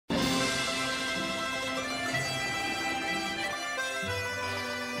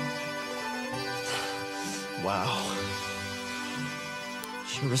Wow.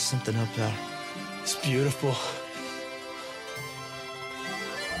 Sure is something up there. It's beautiful.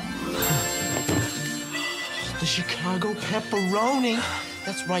 The Chicago pepperoni.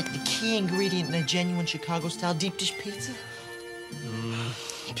 That's right, the key ingredient in a genuine Chicago-style deep dish pizza.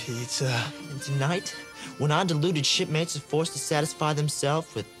 Pizza. And tonight, when our deluded shipmates are forced to satisfy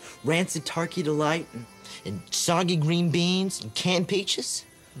themselves with rancid turkey delight and soggy green beans and canned peaches.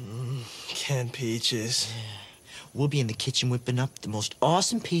 Canned peaches. Yeah. We'll be in the kitchen whipping up the most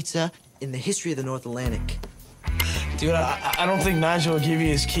awesome pizza in the history of the North Atlantic. Dude, I don't think Nigel will give you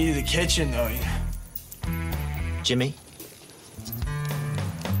his key to the kitchen, though. Jimmy?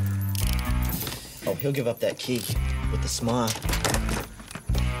 Oh, he'll give up that key with a smile.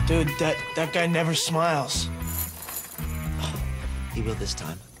 Dude, that guy never smiles. Oh, he will this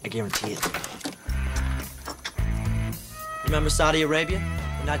time. I guarantee it. Remember Saudi Arabia?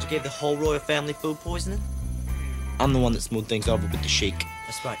 When Nigel gave the whole royal family food poisoning? I'm the one that smoothed things over with the sheik.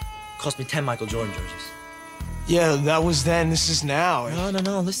 That's right. Cost me 10 Michael Jordan jerseys. Yeah, that was then. This is now.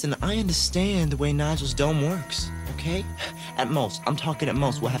 No. Listen, I understand the way Nigel's dome works, okay? At most, I'm talking at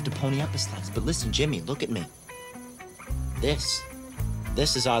most, we'll have to pony up a slice. But listen, Jimmy, look at me. This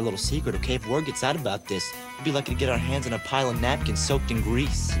is our little secret, okay? If word gets out about this, we'd be lucky to get our hands on a pile of napkins soaked in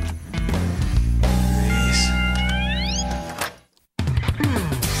grease.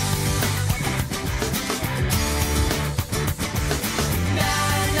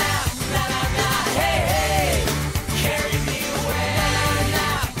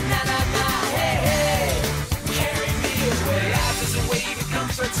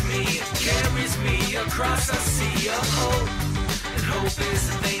 Across I see a hope, and hope is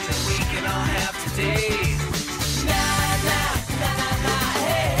the thing that we can all have today. Nah, nah, nah, nah,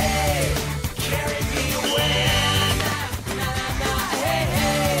 hey, hey, carry me away. Nah, nah, nah, hey,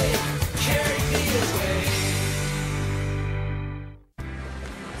 hey, carry me away.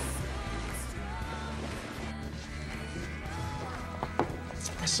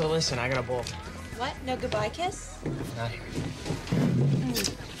 So listen, I got a bowl. What? No goodbye kiss? Not here.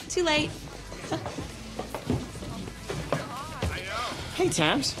 Too late. Hey,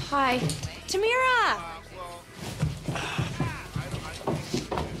 Tams. Hi. Tamira!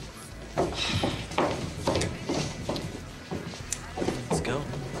 Let's go.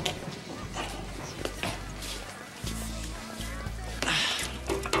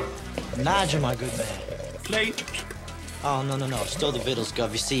 Nigel, my good man. Late. Oh, no. Still the vittles,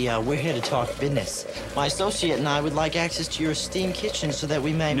 Gov. You see, we're here to talk business. My associate and I would like access to your steam kitchen so that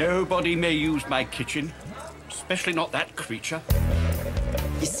we may... Nobody may use my kitchen, especially not that creature.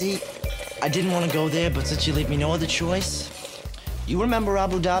 You see, I didn't want to go there, but since you leave me no other choice... You remember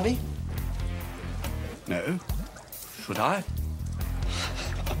Abu Dhabi? No. Should I?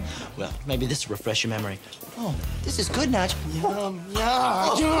 Well, maybe this will refresh your memory. Oh, this is good, Nigel. Yum. Oh,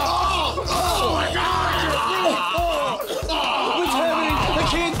 my God! What's happening? I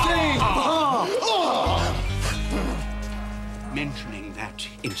can't see. Mentioning that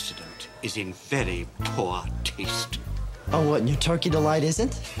incident is in very poor taste. Oh, what, and your turkey delight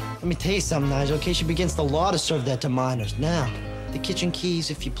isn't? Let me tell you something, Nigel, in case she begins the law to serve that to minors. Now, the kitchen keys,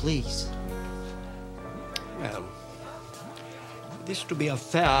 if you please. Well, this to be a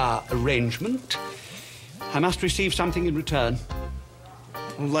fair arrangement, I must receive something in return.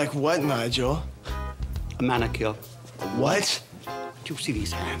 Like what, Nigel? A manicure. What? Do you see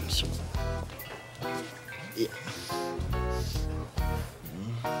these hands? Yeah.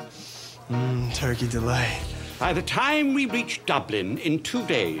 Turkey delight. By the time we reach Dublin in 2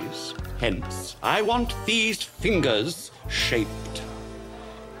 days, hence, I want these fingers shaped,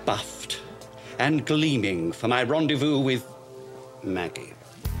 buffed, and gleaming for my rendezvous with Maggie.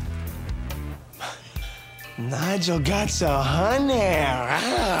 Nigel got so honey.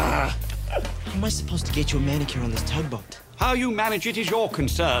 How am I supposed to get you a manicure on this tugboat? How you manage it is your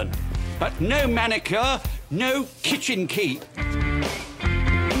concern. But no manicure, no kitchen key.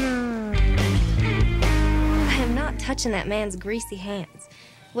 I'm not touching that man's greasy hands.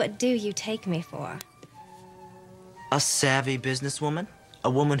 What do you take me for? A savvy businesswoman? A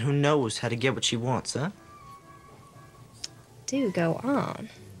woman who knows how to get what she wants, huh? Do go on.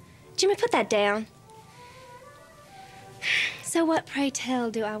 Jimmy, put that down. So what, pray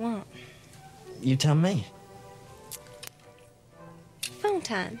tell, do I want? You tell me. Phone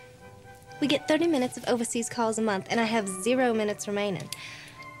time. We get 30 minutes of overseas calls a month, and I have 0 minutes remaining.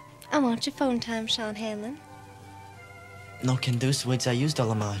 I want your phone time, Sean Hanlon. No can do, sweets. I used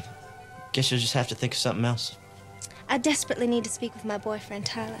all of mine. Guess you'll just have to think of something else. I desperately need to speak with my boyfriend,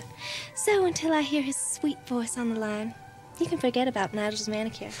 Tyler. So until I hear his sweet voice on the line, you can forget about Nigel's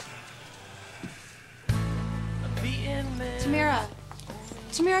manicure. Tamira.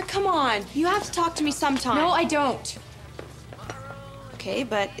 Tamira, come on. You have to talk to me sometime. No, I don't. Okay,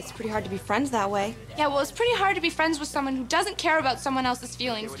 but it's pretty hard to be friends that way. Yeah, well, it's pretty hard to be friends with someone who doesn't care about someone else's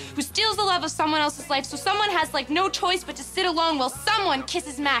feelings, who steals the love of someone else's life, so someone has, like, no choice but to sit alone while someone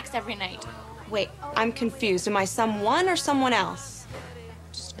kisses Max every night. Wait, I'm confused. Am I someone or someone else?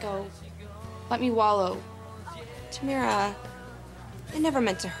 Just go. Let me wallow. Tamira, I never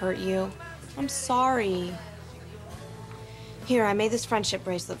meant to hurt you. I'm sorry. Here, I made this friendship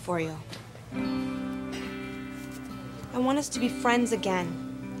bracelet for you. I want us to be friends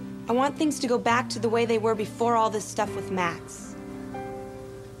again. I want things to go back to the way they were before all this stuff with Max.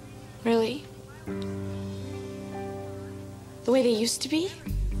 Really? The way they used to be?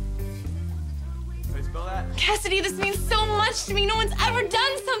 Cassidy, this means so much to me. No one's ever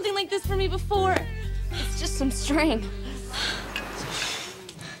done something like this for me before. It's just some string.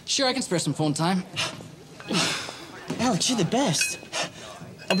 Sure, I can spare some phone time. Alex, you're the best.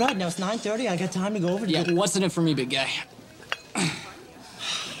 All right, now it's 9:30. I got time to go over to Yeah, what's in it for me, big guy?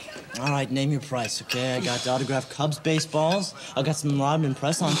 All right, name your price, okay? I got autographed Cubs baseballs. I got some Rodman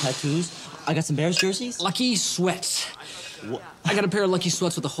press-on tattoos. I got some Bears jerseys. Lucky sweats. What? I got a pair of lucky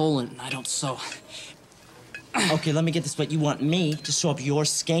sweats with a hole in it, and I don't sew. Okay, let me get this straight. You want me to sew up your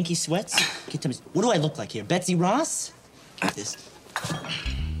skanky sweats? Okay, tell me, what do I look like here? Betsy Ross? Get this.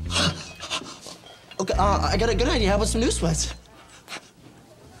 Okay, I got a good idea. How about some new sweats?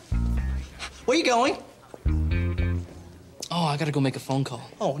 Where you going? Oh, I gotta go make a phone call.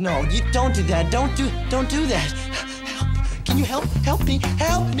 Oh, no, you don't do that. Don't do that. Help. Can you help? Help me.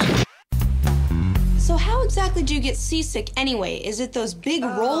 Help me. So how exactly do you get seasick anyway? Is it those big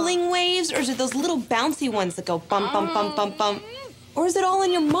rolling waves, or is it those little bouncy ones that go bump, bump, bump, bump, bump? Or is it all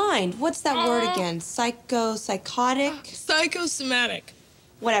in your mind? What's that word again? Psychotic? Psychosomatic.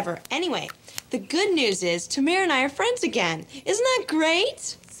 Whatever. Anyway, the good news is Tamira and I are friends again. Isn't that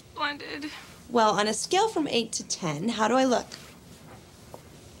great? Splendid. Well, on a scale from 8 to 10, how do I look?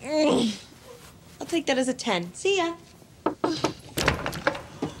 I'll take that as a 10. See ya.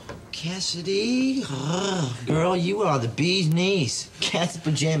 Cassidy, girl, you are the bee's knees. Cat's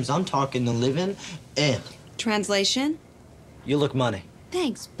pajamas. I'm talking the living end. Translation? You look money.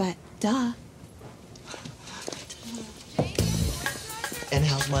 Thanks, but duh. And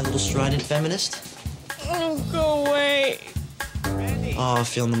how's my little strident feminist? Oh, go away. Oh,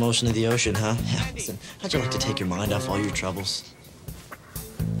 feeling the motion of the ocean, huh? Yeah, listen, how'd you like to take your mind off all your troubles?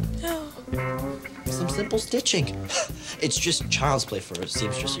 Some simple stitching. It's just child's play for a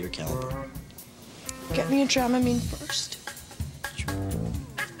seamstress of your caliber. Get me a Dramamine first.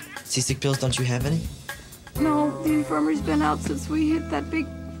 Seasick pills, don't you have any? No, the infirmary's been out since we hit that big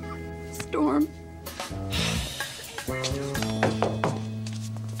storm.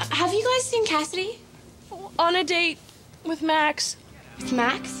 Have you guys seen Cassidy? On a date with Max. With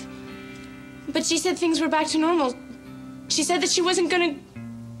Max? But she said things were back to normal. She said that she wasn't gonna...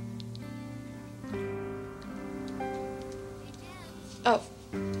 Oh.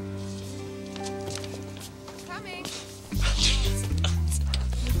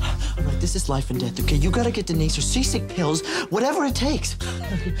 All right, this is life and death, okay? You gotta get Denise her seasick pills, whatever it takes.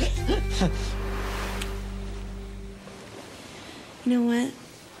 You know what?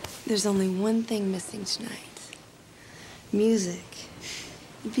 There's only one thing missing tonight. Music.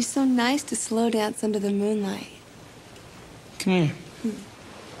 It'd be so nice to slow dance under the moonlight. Come here.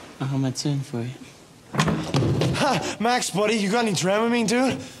 I'll hum a tune for you. Ha! Max, buddy, you got any Dramamine,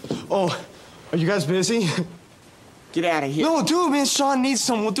 dude? Oh, are you guys busy? Get out of here. No, dude, man, Sean needs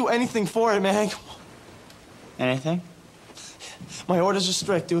some. We'll do anything for it, man. Anything? My orders are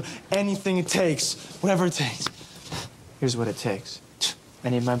strict, dude. Anything it takes. Whatever it takes. Here's what it takes. I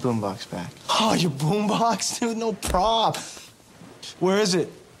need my boombox back. Oh, your boombox, dude? No prob. Where is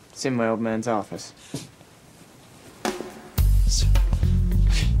it? It's in my old man's office.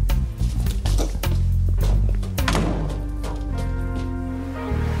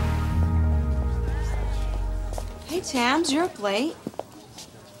 Hey, Tams, you're up late.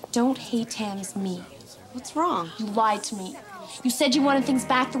 Don't hate Tams me. What's wrong? You lied to me. You said you wanted things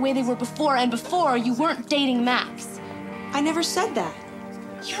back the way they were before, and before you weren't dating Max. I never said that.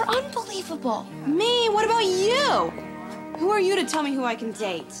 You're unbelievable. Me? What about you? Who are you to tell me who I can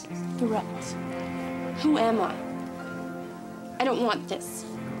date? Correct. Who am I? I don't want this.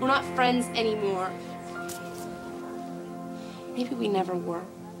 We're not friends anymore. Maybe we never were.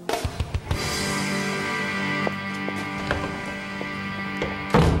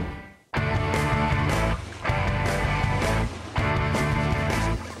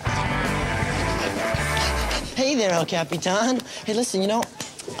 Hey there, El Capitan. Hey, listen, you know,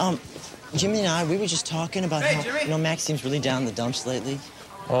 Jimmy and I, we were just talking about how, Jimmy. you know, Max seems really down in the dumps lately.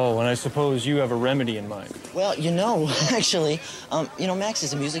 Oh, and I suppose you have a remedy in mind. Well, you know, actually, you know, Max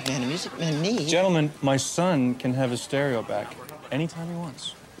is a music man. A music man needs... Gentlemen, my son can have his stereo back anytime he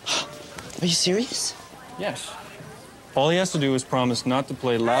wants. Are you serious? Yes. All he has to do is promise not to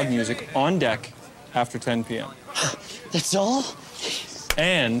play loud music on deck after 10 p.m. That's all?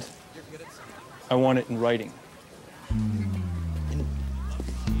 And I want it in writing.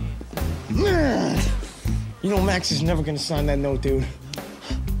 You know Max is never gonna sign that note, dude.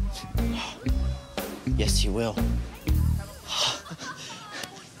 Yes, he will.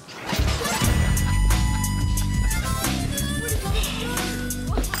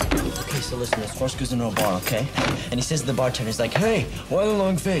 Okay, so listen, this horse goes into a bar, okay? And he says to the bartender, he's like, hey, why the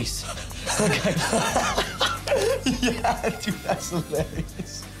long face? Okay. Yeah, dude, that's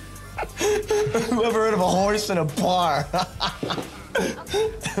hilarious. Who ever heard of a horse in a bar?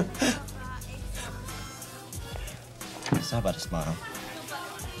 So how about a smile?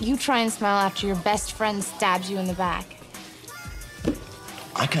 You try and smile after your best friend stabs you in the back.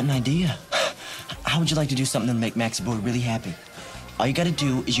 I got an idea. How would you like to do something to make Max boy really happy? All you gotta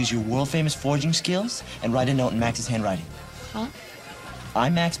do is use your world-famous forging skills and write a note in Max's handwriting. Huh?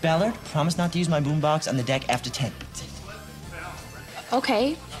 I'm Max Ballard. Promise not to use my boombox on the deck after 10.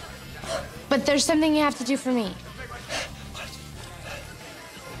 Okay. But there's something you have to do for me.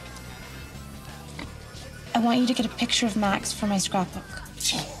 I want you to get a picture of Max for my scrapbook.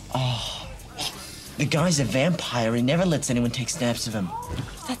 Oh, the guy's a vampire. He never lets anyone take snaps of him.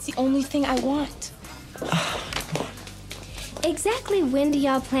 That's the only thing I want. Exactly when do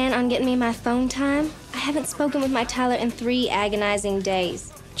y'all plan on getting me my phone time? I haven't spoken with my Tyler in 3 agonizing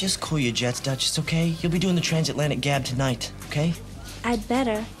days. Just cool your jets, Duchess, okay? You'll be doing the transatlantic gab tonight, okay? I'd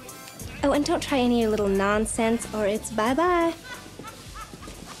better. Oh, and don't try any of your little nonsense or it's bye-bye.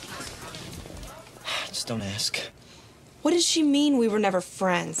 Just don't ask. What does she mean we were never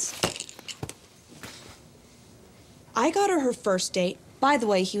friends? I got her first date. By the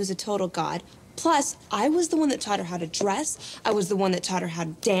way, he was a total god. Plus, I was the one that taught her how to dress. I was the one that taught her how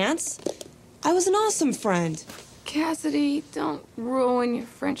to dance. I was an awesome friend. Cassidy, don't ruin your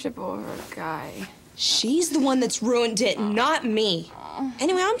friendship over a guy. She's the one that's ruined it, not me.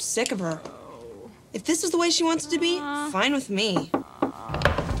 Anyway, I'm sick of her. If this is the way she wants it to be, fine with me.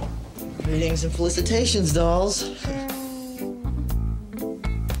 Greetings and felicitations, dolls.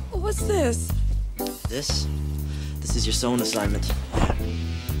 What's this? This is your sewing assignment.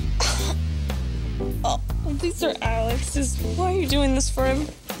 Oh, these are Alex's. Why are you doing this for him?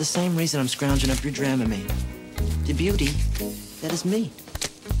 The same reason I'm scrounging up your Dramamine. The beauty, that is me.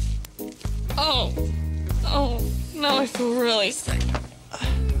 Oh, now I feel really sick.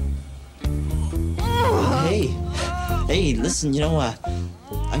 Hey, listen, you know, I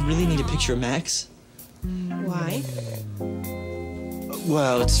really need a picture of Max. Why?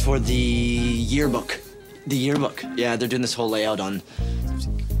 Well, it's for the yearbook. The yearbook. Yeah, they're doing this whole layout on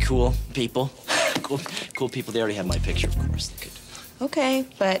cool people. cool people. They already have my picture, of course. They could. Okay,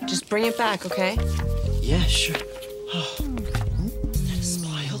 but just bring it back, okay? Yeah, sure. Oh, that a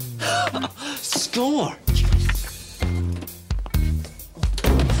smile. Score!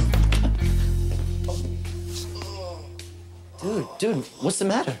 Dude, what's the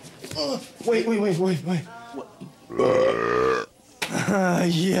matter? Wait.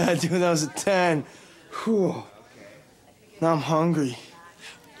 Yeah, dude, that was a 10. Whew. Now I'm hungry.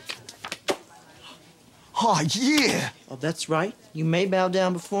 Oh, yeah. Oh, that's right. You may bow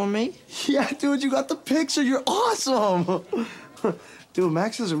down before me. Yeah, dude, you got the picture. You're awesome. Dude,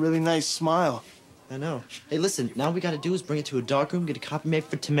 Max has a really nice smile. I know. Hey, listen, now we gotta do is bring it to a dark room, get a copy made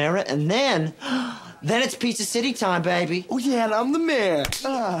for Tamara, and then it's Pizza City time, baby. Oh, yeah, and I'm the mayor.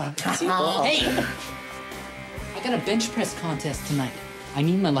 Hey! I got a bench press contest tonight. I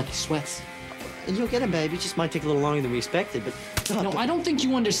need my lucky sweats. And you'll get them, baby. It just might take a little longer than we expected, but... No, I don't think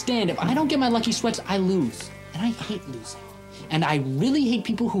you understand. If I don't get my lucky sweats, I lose. And I hate losing. And I really hate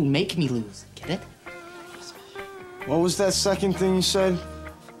people who make me lose. Get it? What was that second thing you said?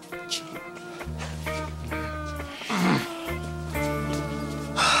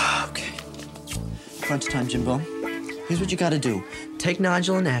 Okay. Crunch time, Jimbo. Here's what you gotta do. Take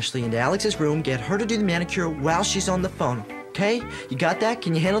Nigel and Ashley into Alex's room, get her to do the manicure while she's on the phone. Okay? You got that?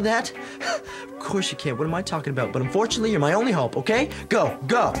 Can you handle that? Of course you can. What am I talking about? But unfortunately, you're my only hope, okay? Go.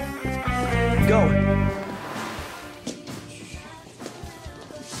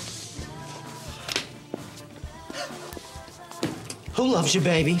 Who loves you,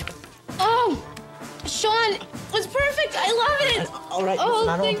 baby? Oh, Sean, it's perfect. I love it. All right, Oh, listen,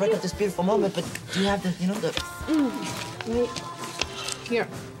 I don't want thank to break you. up this beautiful moment, but do you have the, you know, the... Wait. Here.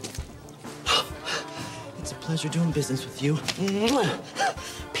 pleasure doing business with you.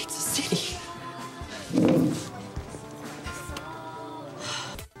 Pizza City.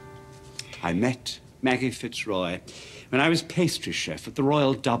 I met Maggie Fitzroy when I was pastry chef at the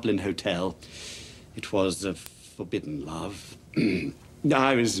Royal Dublin Hotel. It was a forbidden love.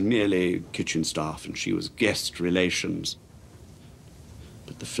 I was merely kitchen staff and she was guest relations.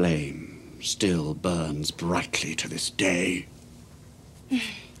 But the flame still burns brightly to this day.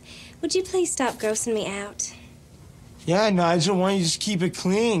 Would you please stop grossing me out? Yeah, Nigel, why don't you just keep it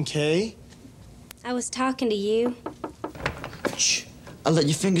clean, Kay? I was talking to you. Shh. I'll let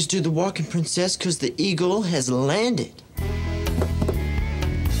your fingers do the walking, princess, because the eagle has landed.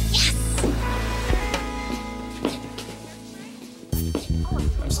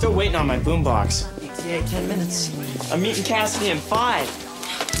 I'm still waiting on my boombox. ETA 10 minutes. I'm meeting Cassidy in 5.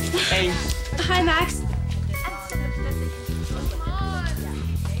 Hey. Hi, Max.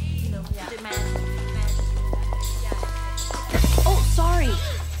 Oh, sorry.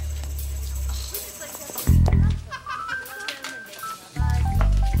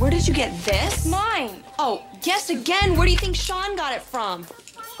 Where did you get this? Mine. Oh, guess again. Where do you think Sean got it from?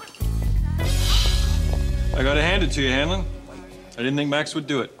 I gotta hand it to you, Hanlon. I didn't think Max would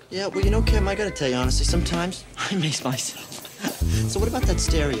do it. Yeah, well, you know, Kim, I gotta tell you honestly, sometimes I amaze myself. So what about that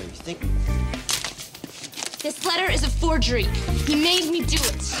stereo? You think? This letter is a forgery. He made me do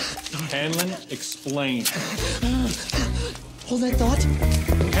it. Hanlon, explain. Hold that thought.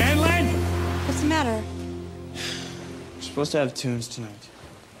 Hanlon! What's the matter? We're supposed to have tunes tonight.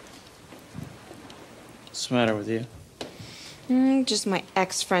 What's the matter with you? Just my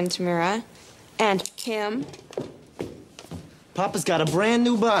ex-friend Tamira. And Kim. Papa's got a brand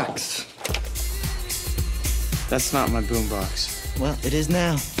new box. That's not my boombox. Well, it is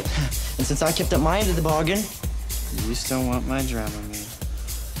now. And since I kept up my end of the bargain... You still want my drama, man?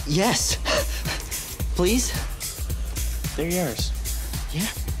 Yes. Please? They're yours. Yeah.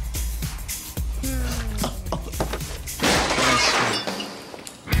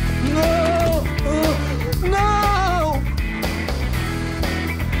 No! No!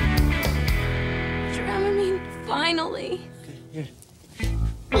 Dramamine, finally. Here.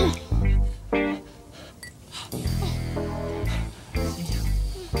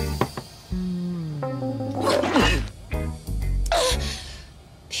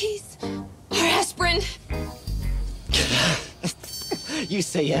 Peace. Or aspirin. You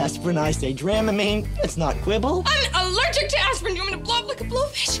say aspirin, I say Dramamine. It's not quibble. I'm allergic to aspirin. You want me to blow up like a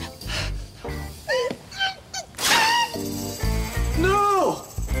blowfish? No!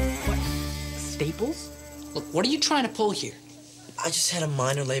 What? Staples? Look, what are you trying to pull here? I just had a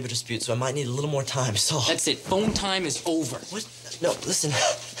minor labor dispute, so I might need a little more time, so... That's it. Phone time is over. What? No, listen.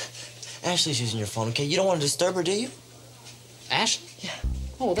 Ashley's using your phone, okay? You don't want to disturb her, do you? Ash? Yeah.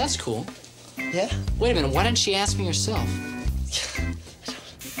 Oh, that's cool. Yeah? Wait a minute. Why didn't she ask me herself?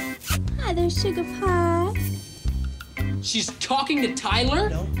 Hi there, sugar pie. She's talking to Tyler?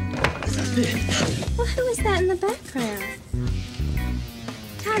 No. Well, who is that in the background?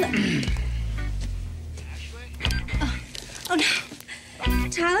 Tyler. Oh no.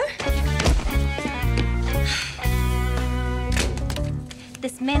 Tyler?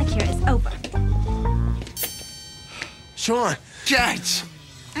 This manicure is over. Sean, Catch!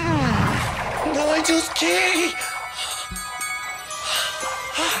 Nigel's key!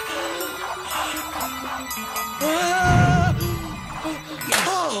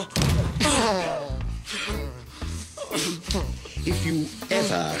 If you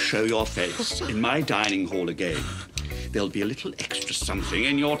ever show your face in my dining hall again, there'll be a little extra something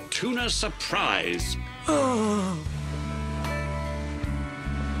in your tuna surprise.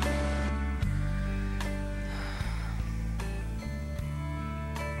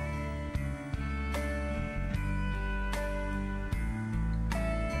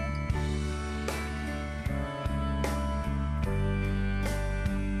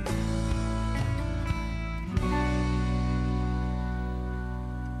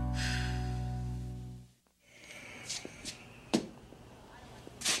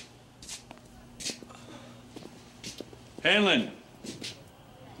 Hanlon,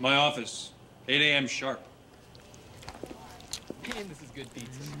 my office, 8 a.m. sharp. Man, this is good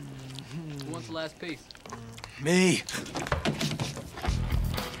pizza. Who wants the last piece? me.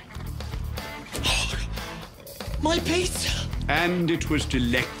 My pizza! And it was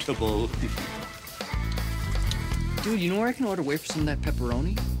delectable. Dude, you know where I can order away for some of that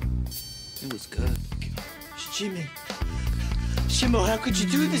pepperoni? It was good. Jimmy. Shimo, how could you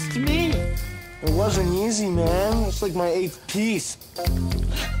do this to me? It wasn't easy, man. It's like my 8th piece.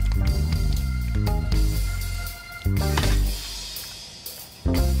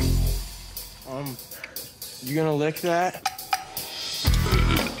 You gonna lick that?